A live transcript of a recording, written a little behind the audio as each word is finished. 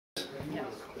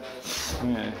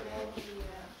Nee.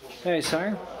 Hé,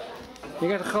 Saar. Je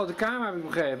krijgt een grote kamer, heb ik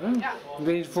begrepen. Ja. Ik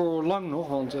weet niet voor hoe lang nog,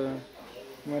 want je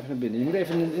moet even naar binnen. Je moet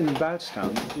even in het buiten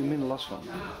staan, daar heb je minder last van.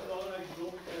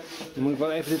 Dan moet ik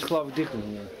wel even dit geloof ik dicht doen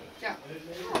hier. Ja.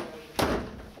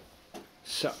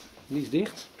 Zo, die is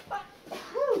dicht.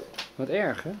 Wat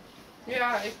erg, hè?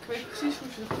 Ja, ik weet precies hoe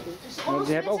ze het doet. Maar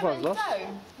je hebt ook wel eens last.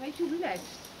 Weet je hoe die lijkt?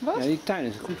 Wat? Ja, die tuin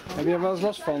is goed. Heb je er wel eens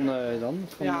last van dan?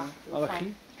 Van Ja.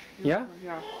 allergie? Ja?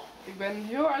 Ja. Ik ben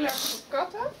heel allergisch op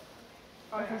katten.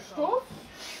 Over stof.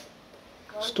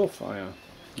 Stof, oh ja.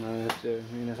 Nou, daar heb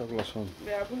je net ook last van.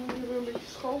 Ja, ik moet nu weer een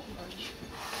beetje schoongemaakt.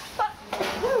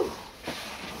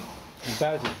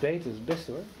 Buiten is beter, dat is het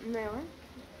beste hoor. Nee hoor.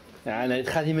 Ja, nee, het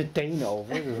gaat hier meteen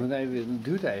over. Dus het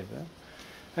duurt even.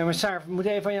 Hey, maar Saar, we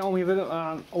moeten even aan je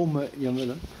oom Jan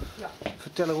Willem Ja.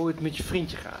 vertellen hoe het met je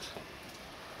vriendje gaat.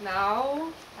 Nou,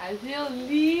 hij is heel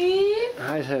lief.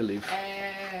 Hij is heel lief.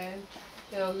 En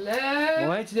heel leuk.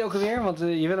 Hoe heet hij ook alweer? Want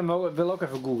je wil ook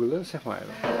even googlen, zeg maar.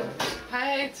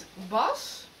 Hij heet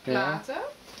Bas Platen.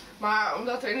 Maar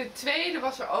omdat er in het tweede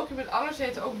was er ook iemand anders,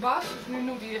 heet ook Bas. Dus nu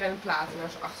noemt iedereen Platen naar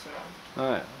zijn achternaam.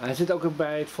 Oh ja. Hij zit ook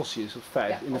bij het Fossies, op 5,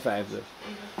 Ja, in de vijfde.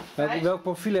 Vijf. Welk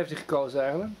profiel heeft hij gekozen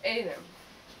eigenlijk? Ene.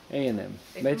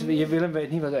 E&M. Willem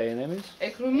weet niet wat E&M is?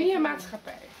 Economie en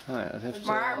maatschappij. Ah ja, dat heeft,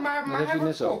 Maar dat hij heeft hij wordt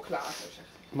net zo. kok later, zegt hij.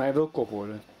 Maar hij wil kok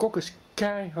worden. Kok is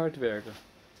keihard werken.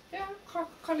 Ja,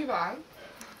 ga liever aan.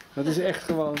 Dat is echt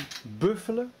gewoon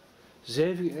buffelen.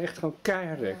 Echt gewoon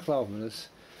keihard werk, geloof me. Dat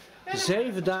is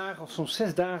 7 dagen of soms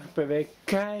 6 dagen per week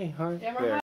keihard Ja, maar werken.